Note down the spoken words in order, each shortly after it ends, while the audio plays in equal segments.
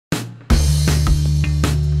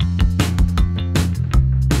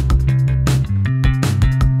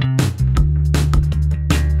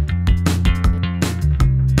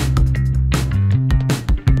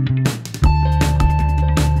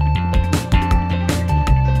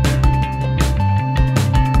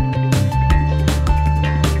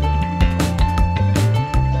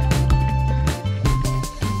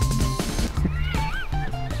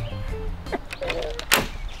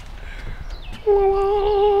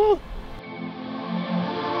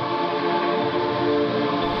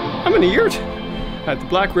on a yurt at the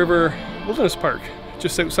Black River Wilderness Park,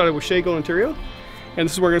 just outside of Washego, Ontario. And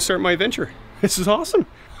this is where I'm gonna start my adventure. This is awesome.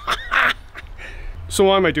 So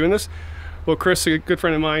why am I doing this? Well, Chris, a good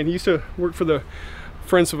friend of mine, he used to work for the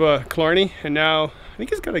Friends of Killarney, and now I think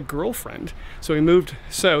he's got a girlfriend. So he moved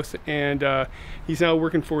south, and he's now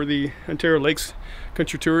working for the Ontario Lakes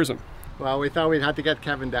Country Tourism. Well, we thought we'd have to get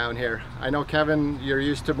Kevin down here. I know, Kevin, you're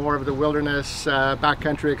used to more of the wilderness,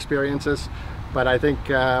 backcountry experiences, but I think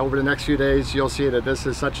over the next few days you'll see that this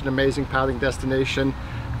is such an amazing paddling destination,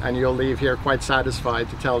 and you'll leave here quite satisfied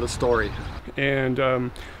to tell the story.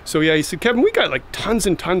 And so yeah, he said, Kevin, we got like tons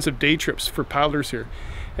and tons of day trips for paddlers here,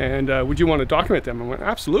 and would you want to document them? I went,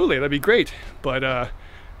 absolutely, that'd be great, but how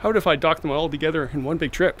about if I dock them all together in one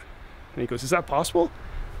big trip? And he goes, is that possible?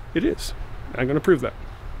 It is. I'm going to prove that.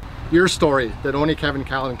 Your story that only Kevin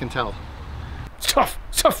Callan can tell. It's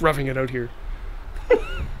tough roughing it out here.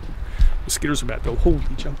 Mosquitoes are bad though, holy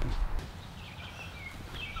jumping.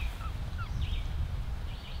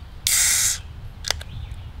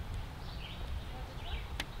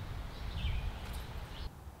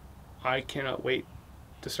 I cannot wait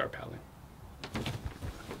to start paddling.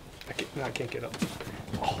 I can't get up.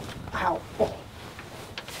 Oh, ow, oh.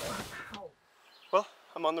 Ow. Well,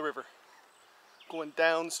 I'm on the river, going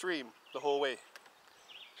downstream the whole way.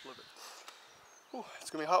 A little bit. Ooh, it's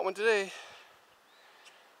gonna be a hot one today.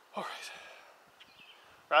 All right,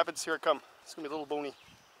 rapids, here I come. It's gonna be a little bony,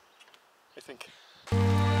 I think.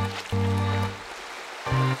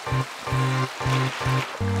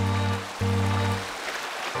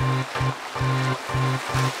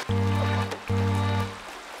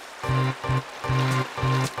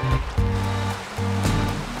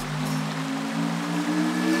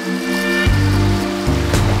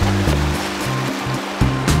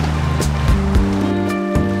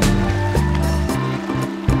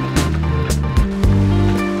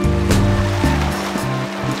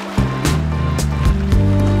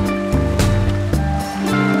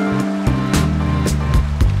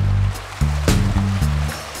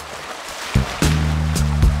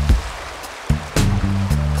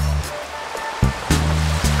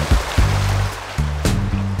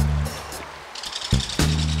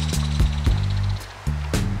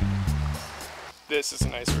 This is a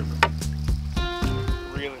nice river.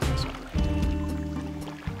 Really nice river.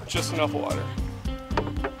 Just enough water.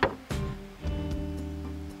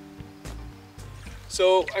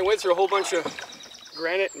 So I went through a whole bunch of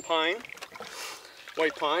granite and pine,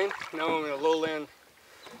 white pine. Now I'm in a lowland,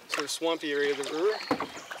 sort of swampy area of the river.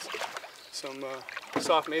 Some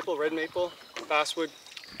soft maple, red maple, basswood,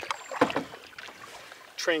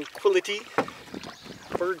 tranquility,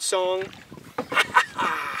 bird song.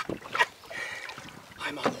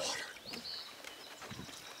 I'm on the water.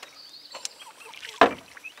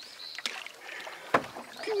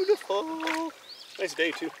 Beautiful. Nice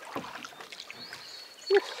day too.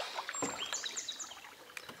 Whew.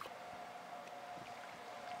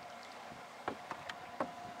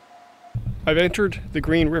 I've entered the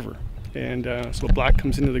Green River, and so the black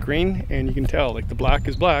comes into the green, and you can tell like the black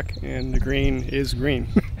is black and the green is green.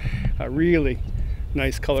 Really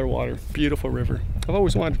nice color water, beautiful river. I've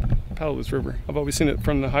always wanted to paddle this river. I've always seen it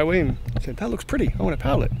from the highway and said, that looks pretty, I want to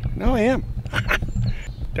paddle it. Now I am.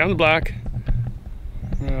 Down the black.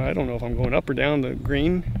 I don't know if I'm going up or down the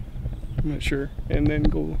green. I'm not sure. And then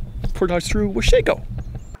go portage through Washego.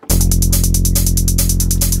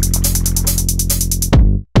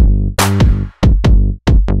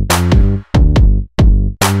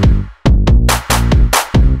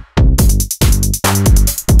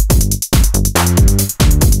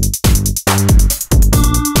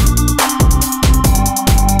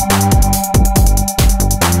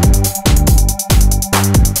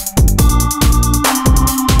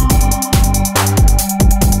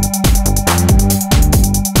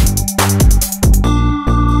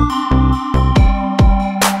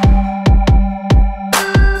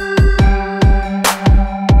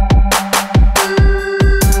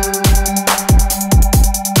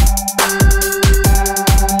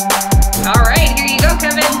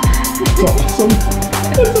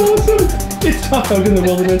 That's awesome! It's tough out in the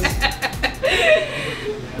wilderness.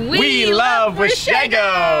 We love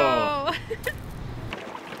Washego!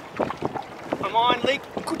 I'm on Lake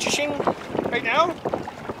Couchiching right now.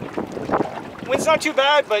 Wind's not too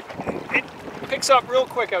bad, but it picks up real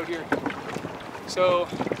quick out here. So,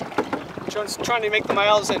 I'm just trying to make the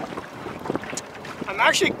miles in. I'm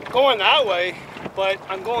actually going that way, but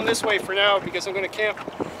I'm going this way for now because I'm going to camp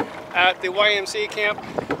at the YMCA camp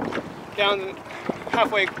down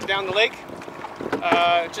halfway down the lake,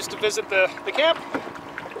 just to visit the camp.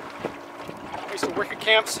 I used to work at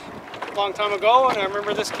camps a long time ago, and I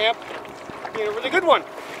remember this camp being a really good one.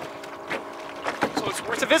 So it's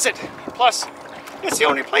worth a visit. Plus, it's the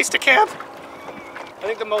only place to camp. I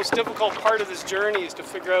think the most difficult part of this journey is to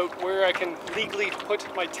figure out where I can legally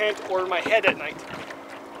put my tent or my head at night.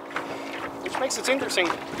 Which makes it interesting,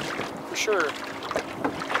 for sure.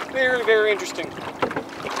 Very, very interesting.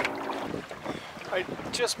 I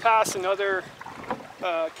just passed another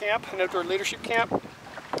camp, an outdoor leadership camp,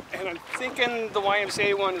 and I'm thinking the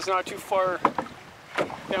YMCA one is not too far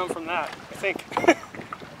down from that, I think.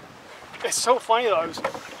 It's so funny though, I was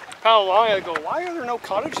paddling along and I go, why are there no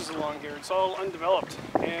cottages along here? It's all undeveloped.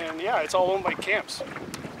 And yeah, it's all owned by camps.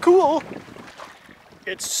 Cool!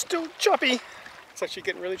 It's still choppy. It's actually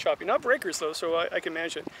getting really choppy. Not breakers though, so I can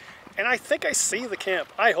manage it. And I think I see the camp.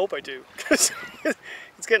 I hope I do, because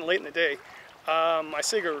it's getting late in the day. I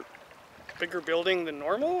see a bigger building than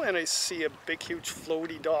normal, and I see a big, huge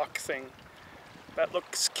floaty dock thing. That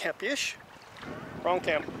looks camp-ish. Wrong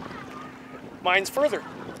camp. Mine's further.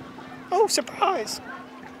 Oh, surprise!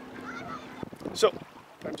 So,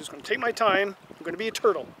 I'm just going to take my time. I'm going to be a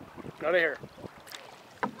turtle, not a hare.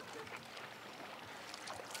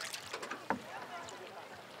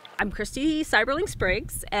 I'm Christy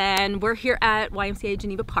Cyberling-Spriggs, and we're here at YMCA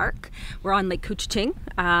Geneva Park. We're on Lake Couchiching,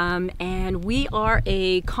 and we are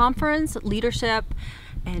a conference, leadership,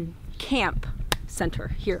 and camp center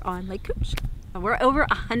here on Lake Couch. We're over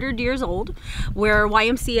 100 years old. We're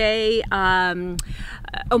YMCA,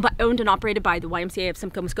 owned and operated by the YMCA of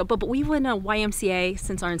Simcoe, Muskoka, but we've been a YMCA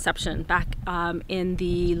since our inception back in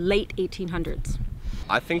the late 1800s.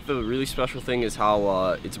 I think the really special thing is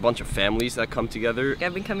how it's a bunch of families that come together.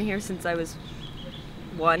 I've been coming here since I was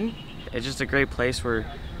 1. It's just a great place where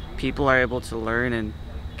people are able to learn and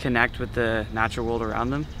connect with the natural world around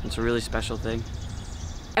them. It's a really special thing.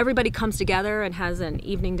 Everybody comes together and has an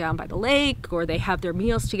evening down by the lake, or they have their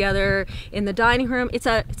meals together in the dining room. It's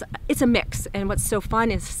a mix, and what's so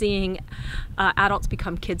fun is seeing adults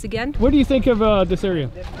become kids again. What do you think of this area?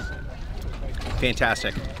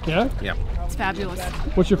 Fantastic. Yeah? Yeah. It's fabulous.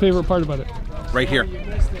 What's your favorite part about it? Right here.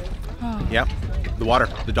 Oh. Yeah. The water,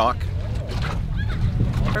 the dock.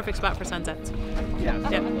 Perfect spot for sunsets. Yeah,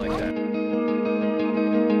 something like that.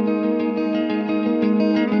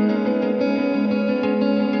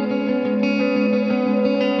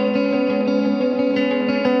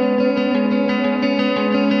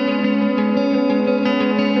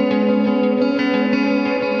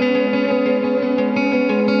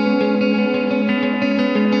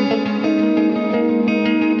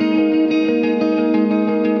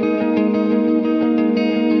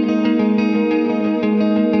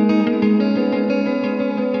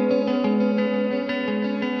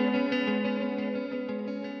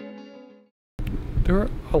 There are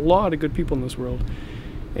a lot of good people in this world,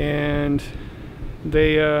 and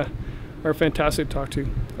they are fantastic to talk to.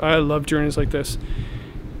 I love journeys like this.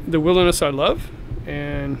 The wilderness I love,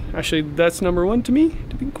 and actually that's number one to me,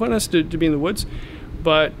 to be quite honest, to be in the woods.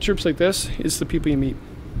 But trips like this is the people you meet.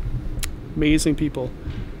 Amazing people,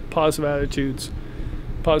 positive attitudes,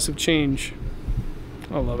 positive change.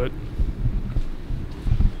 I love it.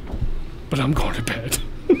 But I'm going to bed.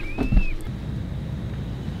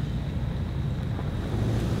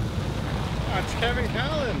 That's Kevin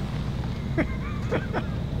Callan.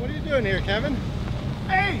 What are you doing here, Kevin?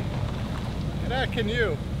 Hey, Get that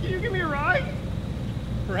canoe. can you give me a ride?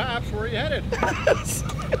 Perhaps. Where are you headed?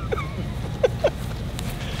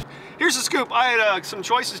 Here's the scoop. I had some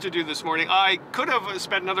choices to do this morning. I could have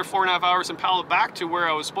spent another 4.5 hours and paddled back to where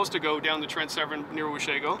I was supposed to go down the Trent Severn near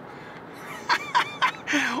Washego.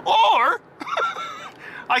 Or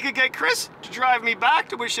I could get Chris to drive me back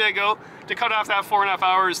to Washego to cut off that 4.5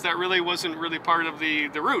 hours that really wasn't really part of the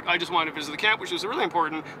route. I just wanted to visit the camp, which was really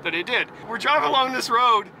important that I did. We're driving along this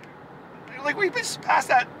road. Like, we just passed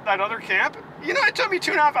that other camp. You know, it took me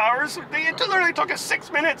 2.5 hours. It literally took us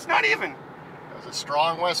 6 minutes, not even. It was a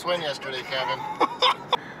strong west wind yesterday, Kevin.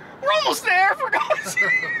 We're almost there, for God's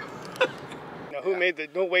sake. Now, who made the?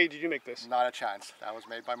 No way did you make this? Not a chance. That was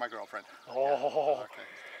made by my girlfriend. Oh, Yeah.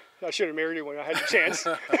 Okay. I should have married you when I had the chance.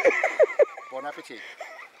 Bon appetit.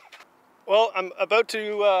 Well, I'm about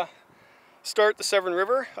to start the Severn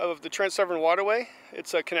River of the Trent Severn Waterway.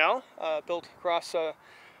 It's a canal built across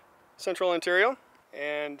central Ontario,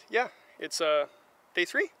 and yeah, it's day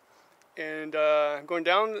 3. And going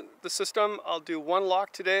down the system, I'll do 1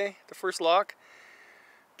 lock today, the first lock,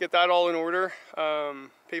 get that all in order,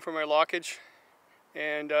 pay for my lockage,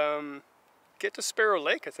 and get to Sparrow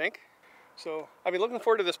Lake, I think. So I've been looking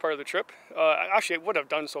forward to this part of the trip. Actually, what I've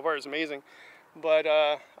done so far is amazing, but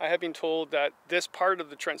I have been told that this part of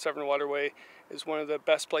the Trent Severn Waterway is one of the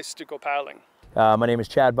best places to go paddling. My name is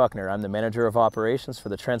Chad Buckner. I'm the Manager of Operations for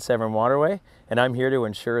the Trent Severn Waterway, and I'm here to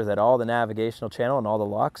ensure that all the navigational channel and all the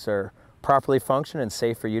locks are properly functioning and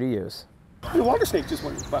safe for you to use. The water snake just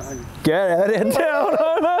went behind you. Get it down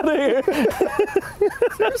on out of here.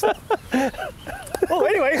 Well,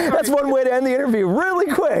 anyway. That's one way to end the interview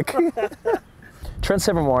really quick. Trent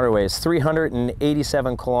Severn Waterway is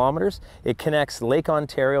 387 kilometers. It connects Lake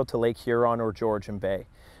Ontario to Lake Huron or Georgian Bay.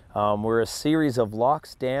 We're a series of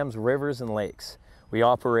locks, dams, rivers, and lakes. We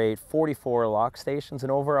operate 44 lock stations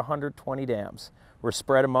and over 120 dams. We're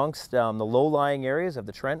spread amongst the low-lying areas of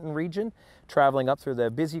the Trenton region, traveling up through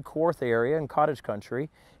the busy Kawartha area and cottage country,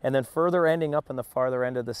 and then further ending up in the farther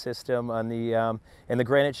end of the system on the, in the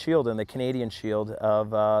Granite Shield and the Canadian Shield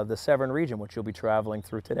of the Severn region, which you'll be traveling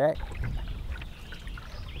through today.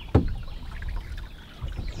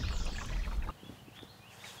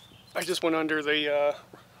 I just went under the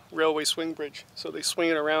railway swing bridge, so they swing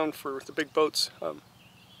it around for the big boats.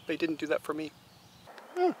 They didn't do that for me.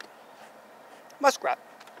 Muskrat.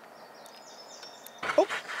 Oh,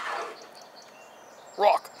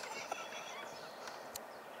 rock.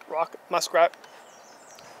 Rock, muskrat,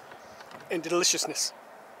 and deliciousness.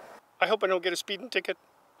 I hope I don't get a speeding ticket.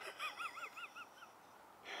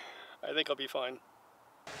 I think I'll be fine.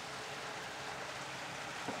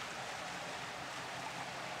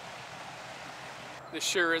 This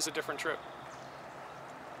sure is a different trip,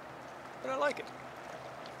 but I like it.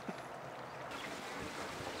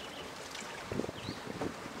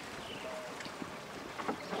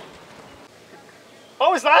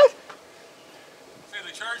 Oh, is that? Say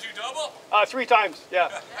they charge you double? 3 times, yeah.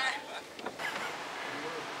 I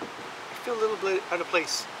feel a little bit out of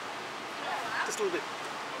place. Just a little bit.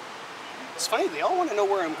 It's funny, they all want to know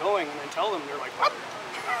where I'm going, and I tell them, they're like, what?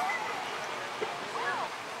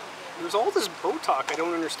 There's all this boat talk I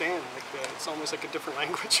don't understand. Like it's almost like a different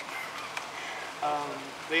language.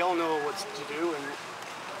 They all know what to do and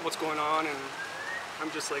what's going on, and I'm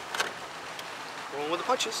just like rolling with the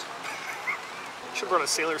punches. Should have brought a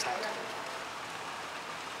sailor's hat.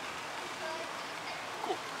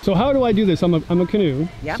 Cool. So how do I do this? I'm a canoe.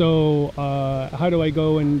 Yep. So how do I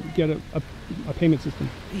go and get a payment system?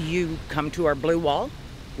 You come to our blue wall,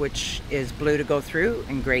 which is blue to go through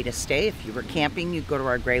and gray to stay. If you were camping, you'd go to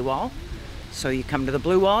our gray wall. So you come to the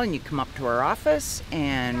blue wall and you come up to our office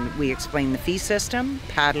and we explain the fee system.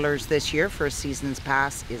 Paddlers this year for a season's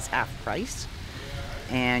pass is half price.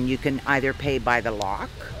 And you can either pay by the lock,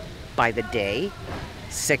 by the day,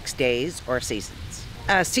 6 days, or seasons.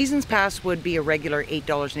 Season's pass would be a regular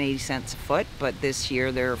 $8.80 a foot, but this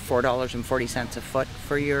year they're $4.40 a foot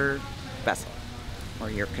for your vessel or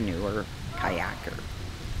your canoe or kayak.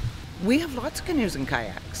 We have lots of canoes and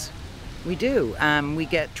kayaks. We do. We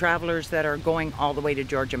get travelers that are going all the way to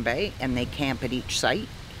Georgian Bay and they camp at each site,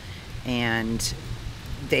 and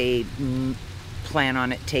they plan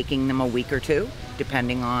on it taking them a week or two,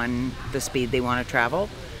 depending on the speed they want to travel.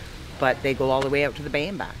 But they go all the way out to the bay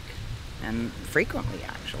and back, and frequently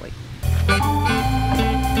actually.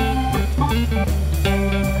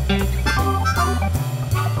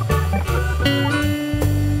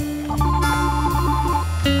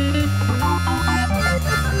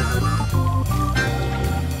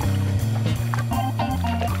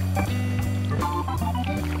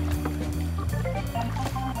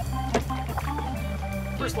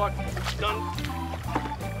 First lock done.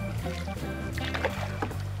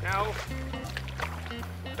 Now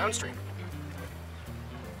downstream.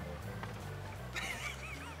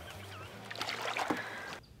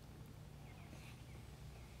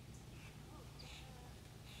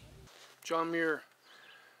 John Muir,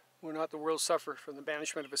 will not the world suffer from the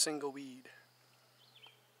banishment of a single weed?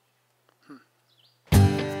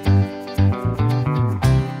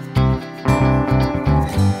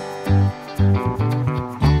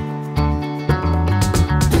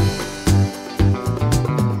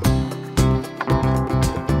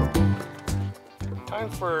 Time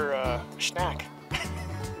for a snack.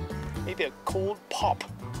 Maybe a cold pop.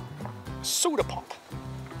 A soda pop.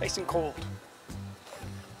 Nice and cold.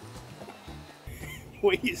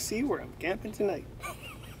 Wait, you see where I'm camping tonight.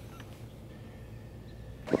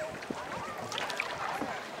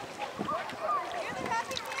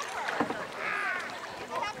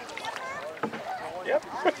 Yep.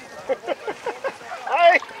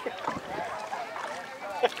 Hi.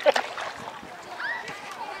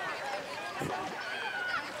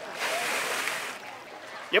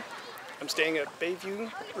 Yep, I'm staying at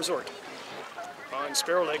Bayview Resort on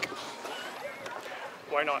Sparrow Lake.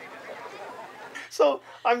 Why not? So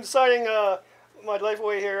I'm signing my life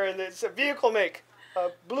away here, and it's a vehicle make, a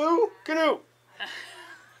blue canoe.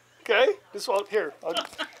 Okay, this one here.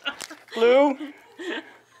 Blue,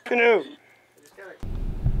 canoe.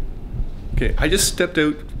 Okay, I just stepped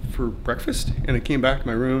out for breakfast and I came back to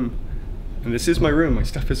my room, and this is my room. My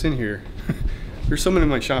stuff is in here. There's someone in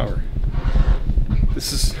my shower.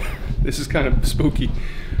 This is kind of spooky.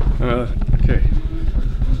 Okay.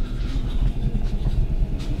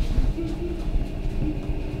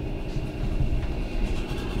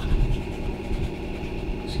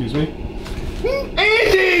 Excuse me.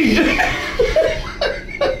 Andy!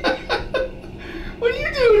 What are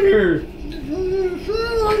you doing here?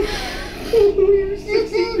 You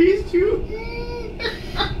 16-piece Jew.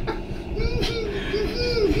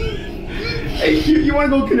 Hey, you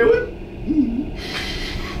want to go canoeing?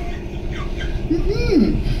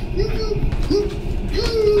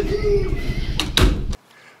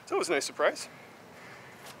 So it was a nice surprise.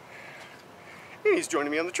 And he's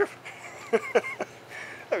joining me on the trip. I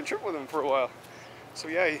haven't tripped with him for a while. So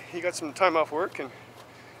yeah, he got some time off work, and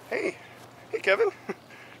hey Kevin,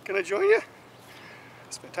 can I join you?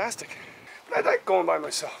 It's fantastic. But I like going by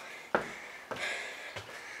myself.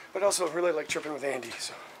 But I also really like tripping with Andy,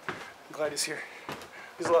 so I'm glad he's here.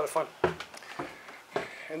 He's a lot of fun.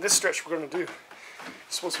 And this stretch we're going to do is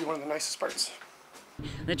supposed to be one of the nicest parts.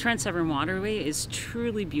 The Trent-Severn Waterway is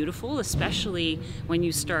truly beautiful, especially when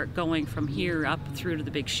you start going from here up through to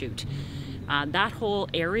the Big Chute. That whole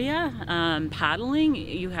area, paddling,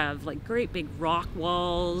 you have like great big rock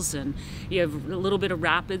walls, and you have a little bit of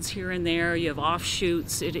rapids here and there. You have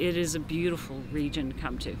offshoots. It is a beautiful region to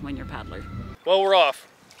come to when you're a paddler. Well, we're off.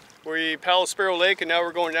 We paddled Sparrow Lake, and now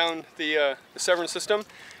we're going down the Severn system.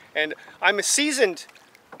 And I'm a seasoned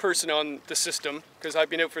person on the system because I've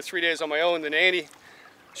been out for 3 days on my own. Then Andy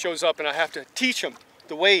shows up, and I have to teach him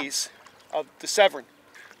the ways of the Severn.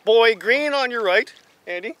 Boy green on your right,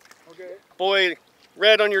 Andy. Okay. Boy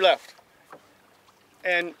red on your left.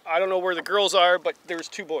 And I don't know where the girls are, but there's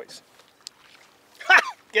 2 boys. Ha!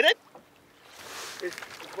 Get it? Is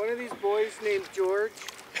one of these boys named George?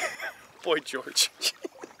 Boy George.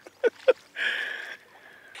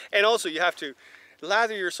 And also you have to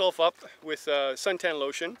lather yourself up with suntan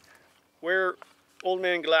lotion, wear old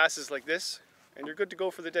man glasses like this, and you're good to go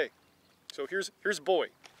for the day. So here's Boy.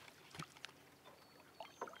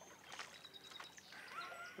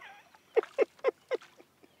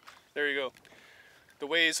 There you go. The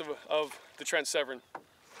ways of the Trent-Severn.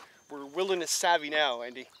 We're wilderness savvy now,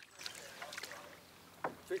 Andy.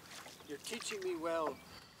 You're teaching me well.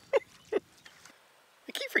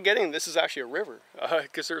 I keep forgetting this is actually a river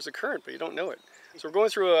because there's a current, but you don't know it. So we're going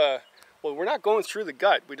through well, we're not going through the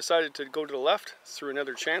gut. We decided to go to the left through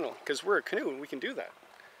another channel because we're a canoe and we can do that.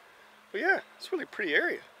 But yeah, it's a really pretty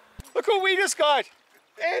area. Look what we just got.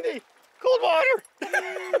 Andy, cold water.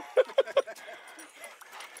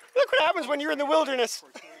 Look what happens when you're in the wilderness.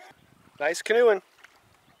 Nice canoeing.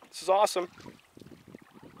 This is awesome.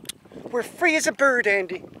 We're free as a bird,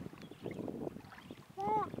 Andy.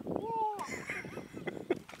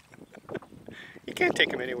 You can't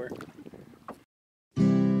take him anywhere.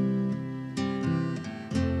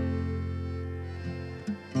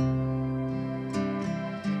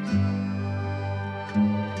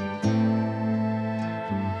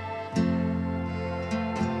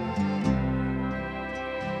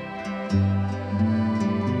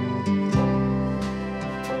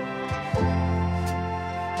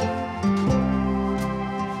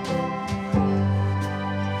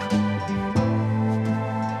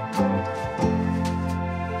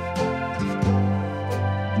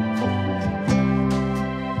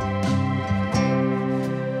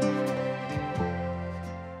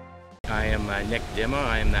 I am Nick Dimma.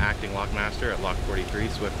 I am the acting lockmaster at Lock 43,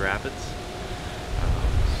 Swift Rapids.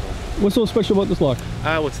 What's so special about this lock?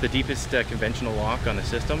 Well, it's the deepest conventional lock on the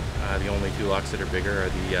system. The only 2 locks that are bigger are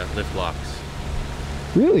the lift locks.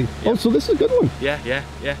 Really? Yeah. Oh, so this is a good one. Yeah.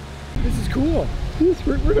 This is cool.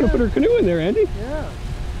 We're going to put our canoe in there, Andy. Yeah.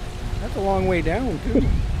 That's a long way down, too.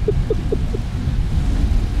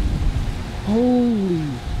 Holy.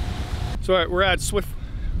 So we're at Swift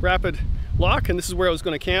Rapid Lock, and this is where I was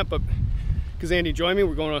going to camp, but because Andy joined me,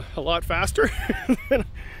 we're going a lot faster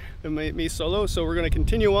than me solo, so we're going to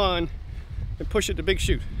continue on and push it to Big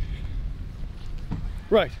Chute.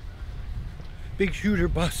 Right. Big Chute or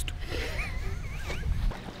bust.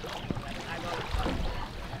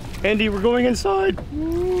 Andy, we're going inside.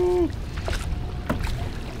 Woo.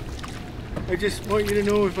 I just want you to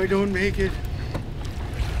know if I don't make it,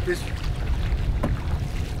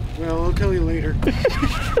 well, I'll tell you later.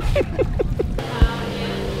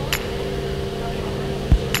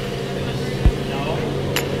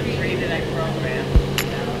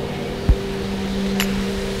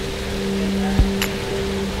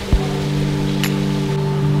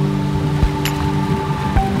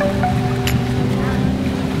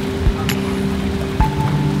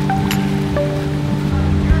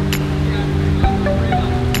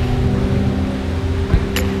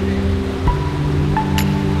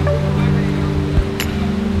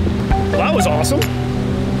 was awesome.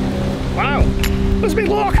 Wow, that's a big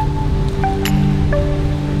lock.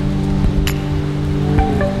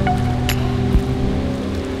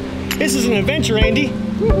 This is an adventure, Andy.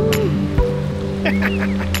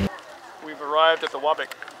 We've arrived at the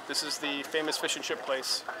Wabick. This is the famous fish and chip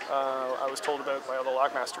place I was told about by all the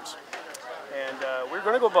lockmasters. And we were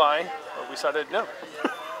going to go by, but we decided no.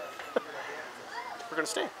 We're going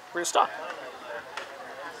to stay. We're going to stop.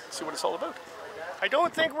 See what it's all about. I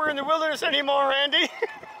don't think we're in the wilderness anymore, Andy.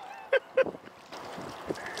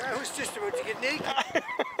 I was just about to get naked.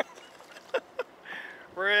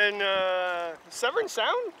 We're in Severn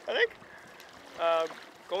Sound, I think.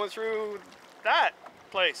 Going through that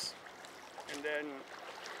place. And then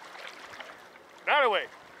that away.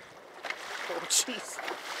 Oh, jeez.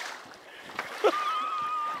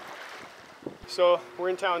 So, we're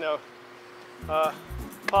in town now.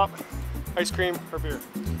 Pop, ice cream, or beer?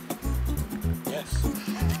 Yes.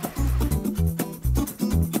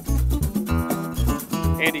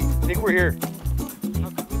 Andy, I think we're here. How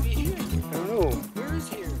could we be here? I don't know. Where is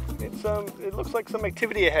here? It's it looks like some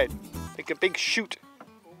activity ahead. Like a big shoot.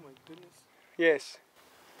 Oh my goodness. Yes.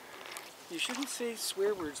 You shouldn't say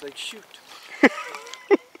swear words like shoot.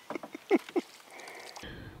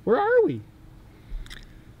 Where are we?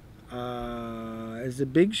 Is the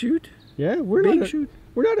big shoot? Yeah, we're Big not shoot.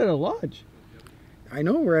 We're not at a lodge. I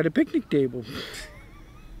know, we're at a picnic table.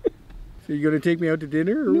 So you gonna take me out to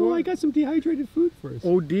dinner or No, what? I got some dehydrated food for us.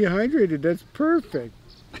 Oh, dehydrated, that's perfect.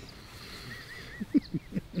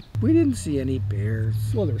 We didn't see any bears.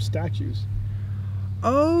 Well, there were statues.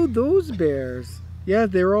 Oh, those bears. Yeah,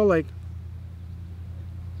 they were all like...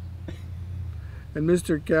 And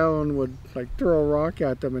Mr. Callan would like throw a rock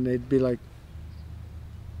at them and they'd be like...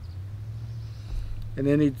 And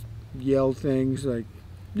then he'd yell things like,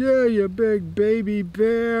 "Yeah, you big baby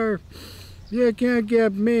bear. You can't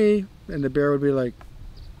get me." And the bear would be like...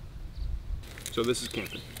 So this is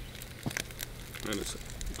camping. And it's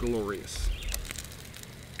glorious.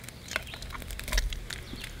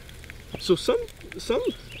 So some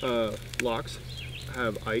locks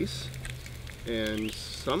have ice, and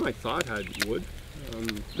some I thought had wood.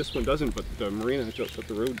 This one doesn't, but the marina just up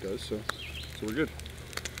the road does. So we're good.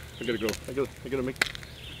 I gotta go. I gotta make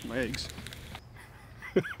my eggs.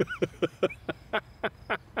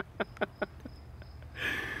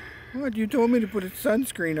 What? You told me to put a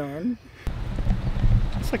sunscreen on.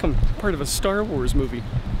 It's like I'm part of a Star Wars movie.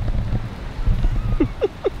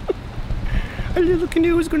 A little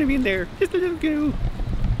canoe is going to be in there. Just a little canoe.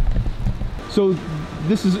 So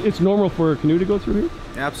it's normal for a canoe to go through here?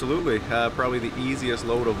 Absolutely. Probably the easiest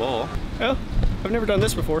load of all. Well, I've never done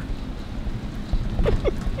this before.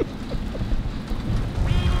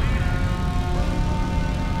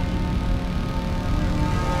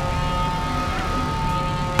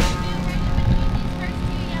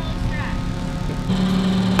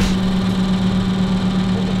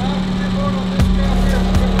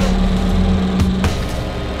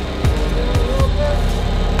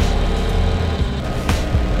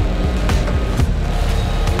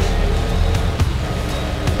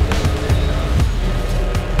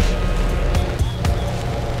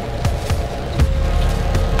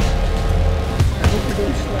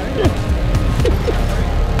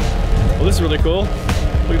 Well, this is really cool.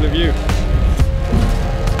 Look at the view.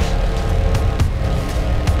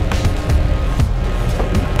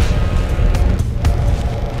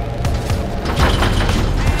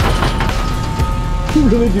 You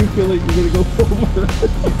really do feel like you're gonna go over.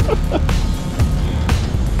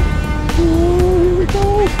 Oh, here we go.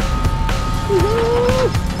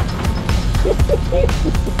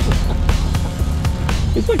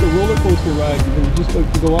 It's like a roller coaster ride. You just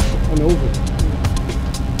like to go up and over.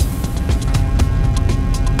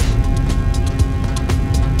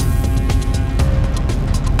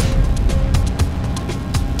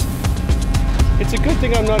 It's a good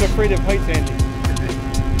thing I'm not afraid of heights, Andy. I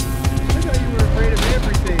thought you were afraid of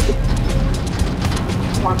everything.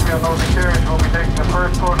 Once we unload the carriage, we'll be taking the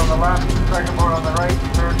first boat on the left, second boat on the right,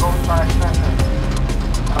 third boat back center.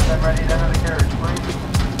 And then ready to enter the carriage, please.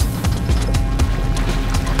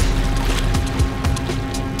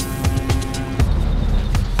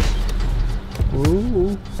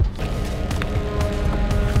 Ooh.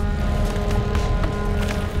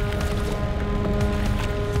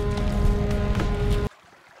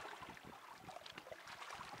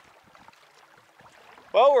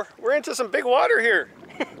 Well, we're into some big water here.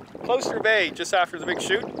 Closter Bay, just after the big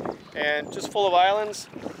shoot, and just full of islands.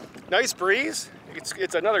 Nice breeze.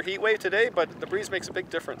 It's another heat wave today, but the breeze makes a big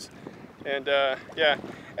difference. And yeah,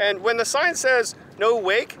 and when the sign says no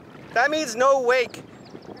wake, that means no wake.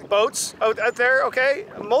 boats out there, okay?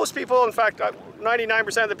 Most people, in fact,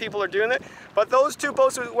 99% of the people are doing it. But those 2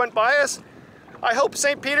 boats that went by us, I hope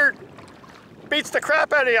St. Peter beats the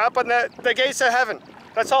crap out of you up on the gates of heaven.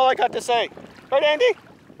 That's all I got to say. Right, Andy?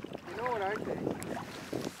 You know what I think?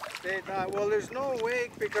 They thought, well, there's no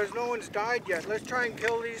wake because no one's died yet. Let's try and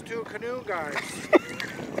kill these 2 canoe guys.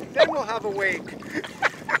 Then we'll have a wake.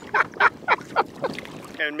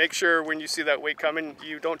 And make sure when you see that wake coming,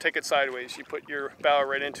 you don't take it sideways. You put your bow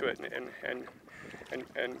right into it and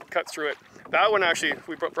cut through it. That one actually,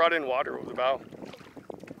 we brought in water with the bow.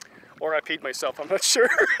 Or I peed myself, I'm not sure.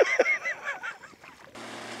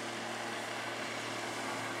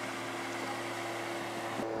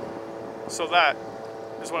 So that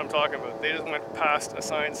is what I'm talking about. They just went past a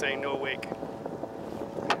sign saying no wake.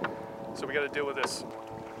 So we got to deal with this.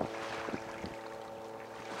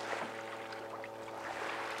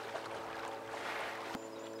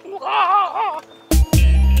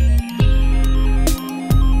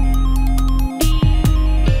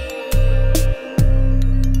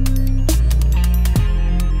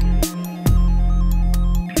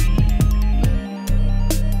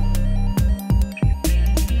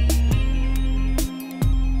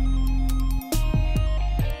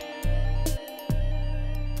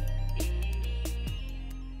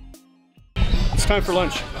 It's time for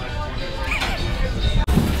lunch.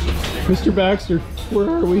 Mr. Baxter, where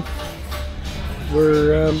are we?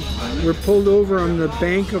 We're pulled over on the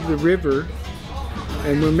bank of the river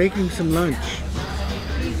and we're making some lunch.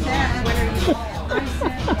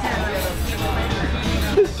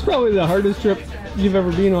 This is probably the hardest trip you've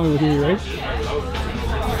ever been on with me, right?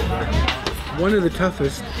 One of the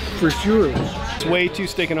toughest, for sure. It's way too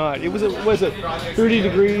stinking hot. It was 30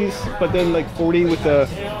 degrees, but then like 40 with the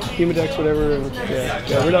humidex, whatever.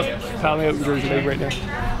 Yeah, we're not paddling out in Georgian Bay right now.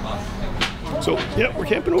 So, yeah, we're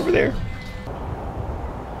camping over there.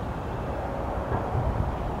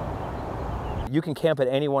 You can camp at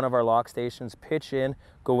any one of our lock stations, pitch in,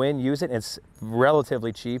 go in, use it. It's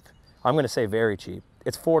relatively cheap. I'm going to say very cheap.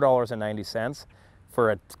 It's $4.90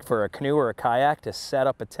 for a canoe or a kayak to set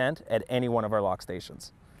up a tent at any one of our lock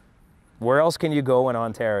stations. Where else can you go in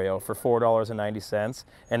Ontario for $4.90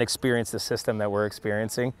 and experience the system that we're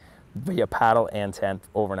experiencing via paddle and tent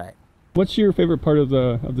overnight? What's your favorite part of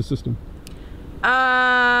the system?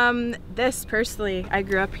 This personally, I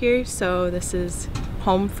grew up here, so this is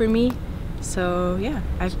home for me. So yeah,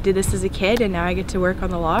 I did this as a kid and now I get to work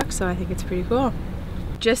on the lock, so I think it's pretty cool.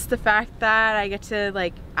 Just the fact that I get to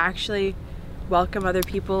like actually welcome other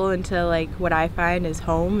people into like what I find is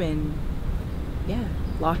home, and yeah,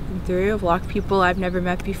 walk them through. I've walked people I've never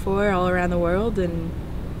met before all around the world and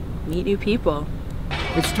meet new people.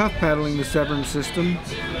 It's tough paddling the Severn system.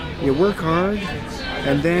 You work hard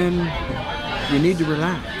and then you need to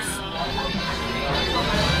relax.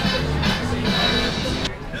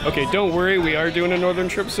 Okay, don't worry, we are doing a northern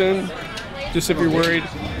trip soon. Just if you're worried.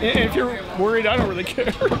 If you're worried, I don't really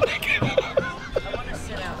care.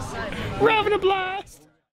 We're having a blast!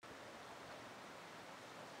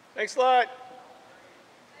 Thanks a lot.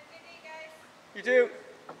 You too.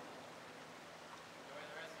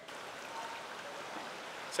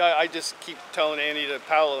 So I just keep telling Andy to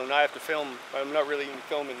paddle and I have to film. I'm not really even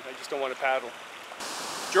filming, I just don't want to paddle.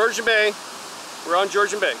 Georgian Bay. We're on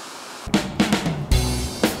Georgian Bay.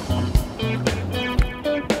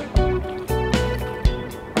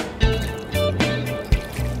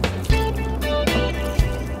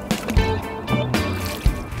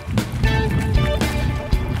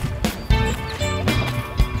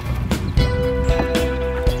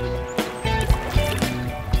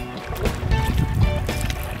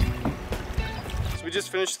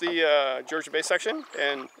 Finished the Georgian Bay section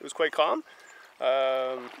and it was quite calm.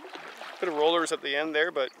 Bit of rollers at the end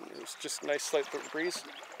there, but it was just a nice slight breeze.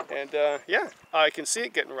 And yeah, I can see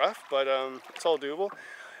it getting rough, but it's all doable.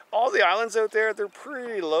 All the islands out there, they're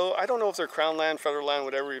pretty low. I don't know if they're crown land, federal land,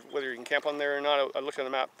 whatever, whether you can camp on there or not. I looked at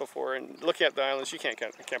the map before, and looking at the islands, you can't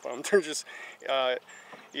camp on them. They're just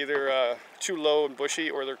either too low and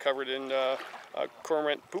bushy, or they're covered in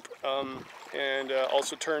cormorant poop, and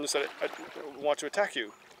also terns that want to attack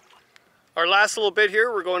you. Our last little bit here,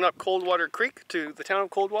 we're going up Coldwater Creek to the town of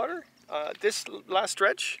Coldwater. This last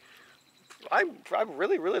stretch, I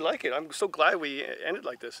really like it. I'm so glad we ended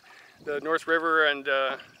like this. The North River and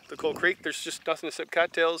the Cold Creek, there's just nothing except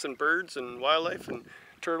cattails and birds and wildlife and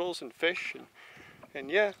turtles and fish. And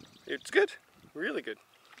yeah, it's good, really good.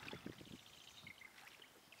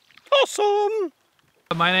 Awesome!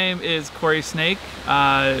 My name is Corey Snake.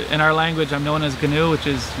 In our language, I'm known as Canoe, which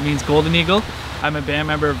means golden eagle. I'm a band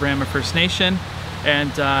member of Rama First Nation,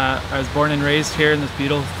 and I was born and raised here in this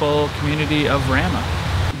beautiful community of Rama.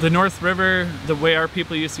 The North River, the way our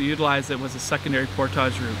people used to utilize it was a secondary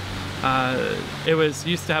portage route. It was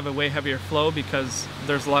used to have a way heavier flow because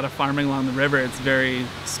there's a lot of farming along the river. It's very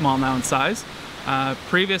small now in size.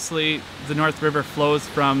 Previously, the North River flows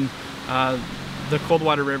from the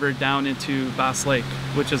Coldwater River down into Bass Lake,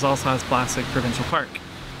 which also has Bass Lake Provincial Park.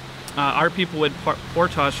 Our people would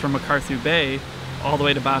portage from McCarthy Bay all the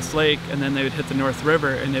way to Bass Lake, and then they would hit the North River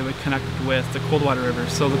and they would connect with the Coldwater River.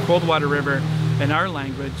 So the Coldwater River, in our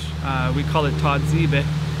language, we call it Todzibe,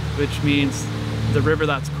 which means the river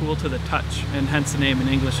that's cool to the touch, and hence the name in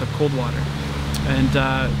English of Coldwater. And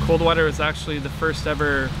Coldwater was actually the first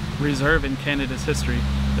ever reserve in Canada's history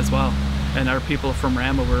as well. And our people from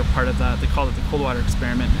Rama were a part of that. They called it the Coldwater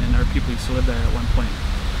Experiment, and our people used to live there at one point.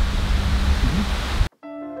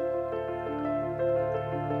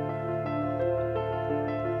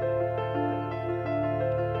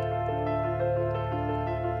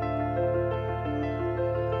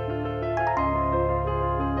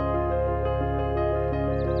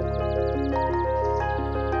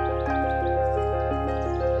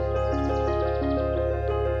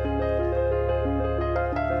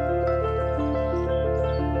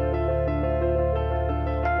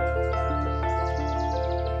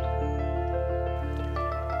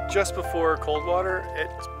 Just before Coldwater,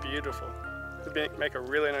 it's beautiful. It'd make a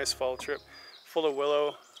really nice fall trip, full of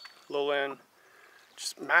willow, lowland,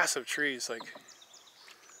 just massive trees. Like,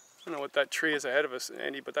 I don't know what that tree is ahead of us,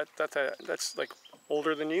 Andy, but that's like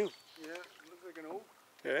older than you. Yeah, looks like an oak.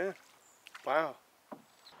 Yeah. Wow.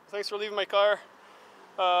 Thanks for leaving my car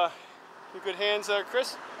in good hands,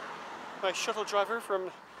 Chris, my shuttle driver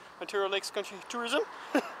from Ontario Lakes Country Tourism.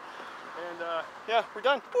 And yeah, we're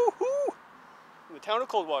done. Woo-hoo! In the town of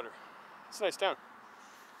Coldwater. It's a nice town.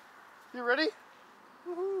 You ready?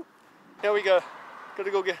 Woo-hoo! Now we gotta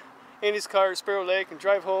go get Andy's car at Sparrow Lake and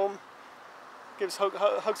drive home. Give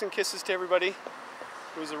hugs and kisses to everybody.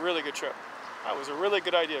 It was a really good trip. That was a really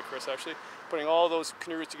good idea, Chris, actually. Putting all those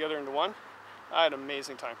canoes together into one. I had an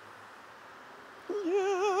amazing time.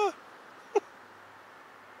 Yeah!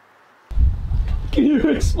 Can you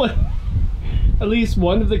explain at least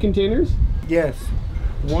one of the containers? Yes.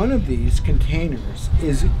 One of these containers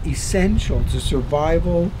is essential to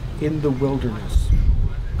survival in the wilderness,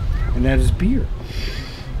 and that is beer.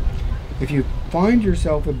 If you find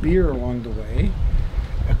yourself a beer along the way,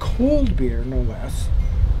 a cold beer no less,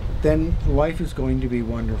 then life is going to be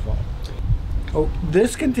wonderful. Oh,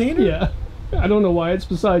 this container? Yeah. I don't know why it's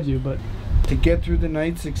beside you, but... To get through the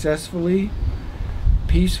night successfully,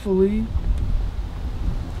 peacefully,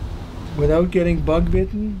 without getting bug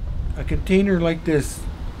bitten, a container like this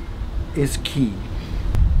is key.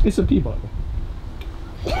 It's a pea bottle.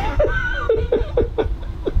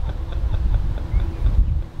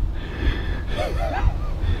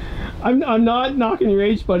 I'm not knocking your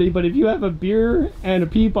age, buddy, but if you have a beer and a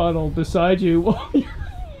pea bottle beside you, well,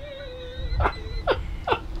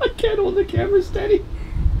 I can't hold the camera steady.